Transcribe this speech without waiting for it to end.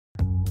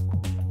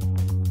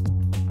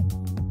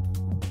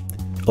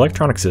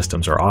Electronic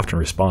systems are often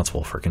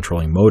responsible for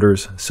controlling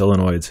motors,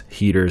 solenoids,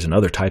 heaters, and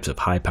other types of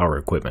high-power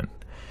equipment.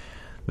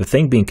 The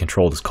thing being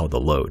controlled is called the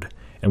load,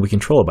 and we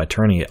control it by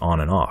turning it on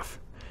and off.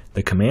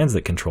 The commands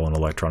that control an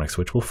electronic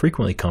switch will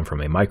frequently come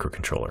from a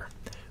microcontroller.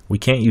 We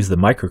can't use the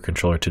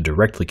microcontroller to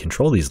directly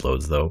control these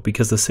loads though,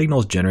 because the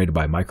signals generated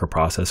by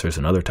microprocessors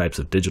and other types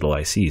of digital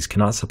ICs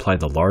cannot supply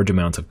the large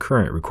amounts of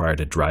current required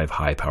to drive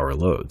high-power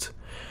loads.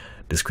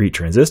 Discrete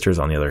transistors,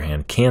 on the other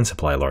hand, can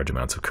supply large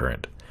amounts of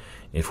current.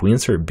 If we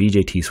insert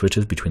BJT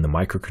switches between the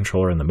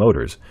microcontroller and the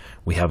motors,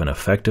 we have an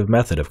effective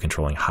method of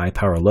controlling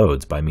high-power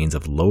loads by means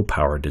of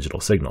low-power digital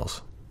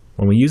signals.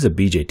 When we use a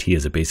BJT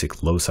as a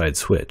basic low-side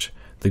switch,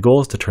 the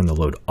goal is to turn the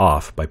load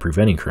off by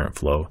preventing current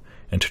flow,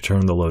 and to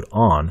turn the load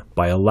on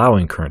by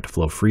allowing current to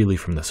flow freely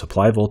from the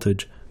supply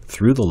voltage,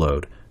 through the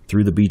load,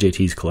 through the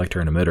BJT's collector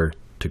and emitter,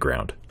 to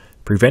ground.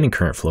 Preventing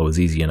current flow is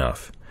easy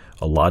enough.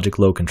 A logic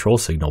low control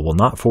signal will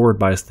not forward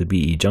bias the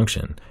BE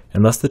junction,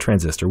 and thus the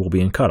transistor will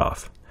be in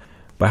cutoff.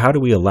 But how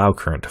do we allow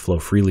current to flow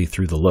freely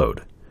through the load?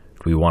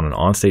 Do we want an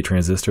on-state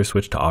transistor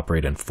switch to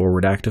operate in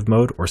forward active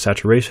mode or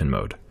saturation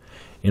mode?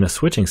 In a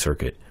switching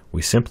circuit,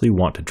 we simply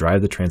want to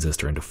drive the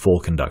transistor into full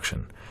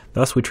conduction.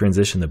 Thus we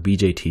transition the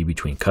BJT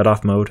between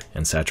cutoff mode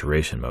and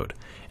saturation mode,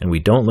 and we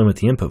don't limit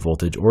the input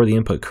voltage or the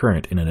input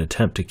current in an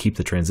attempt to keep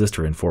the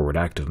transistor in forward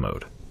active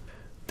mode.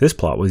 This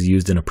plot was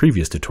used in a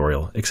previous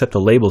tutorial, except the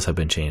labels have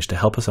been changed to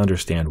help us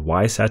understand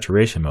why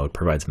saturation mode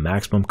provides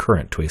maximum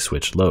current to a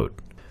switched load.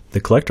 The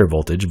collector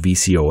voltage,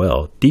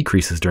 VCOL,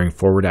 decreases during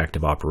forward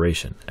active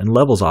operation and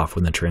levels off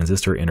when the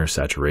transistor enters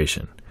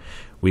saturation.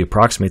 We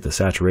approximate the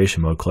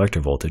saturation mode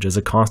collector voltage as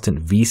a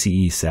constant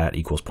VCE sat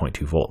equals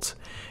 0.2 volts,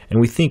 and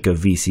we think of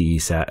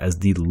VCE sat as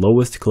the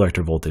lowest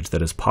collector voltage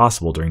that is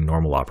possible during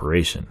normal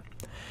operation.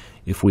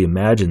 If we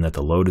imagine that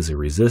the load is a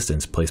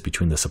resistance placed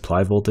between the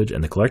supply voltage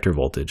and the collector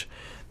voltage,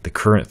 the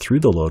current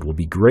through the load will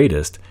be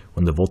greatest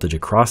when the voltage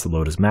across the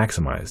load is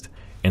maximized,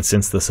 and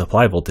since the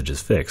supply voltage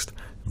is fixed,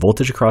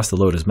 voltage across the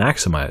load is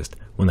maximized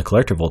when the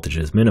collector voltage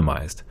is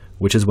minimized,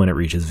 which is when it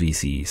reaches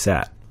VCE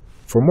sat.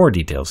 For more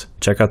details,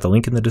 check out the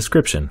link in the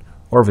description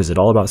or visit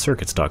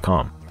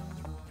allaboutscircuits.com.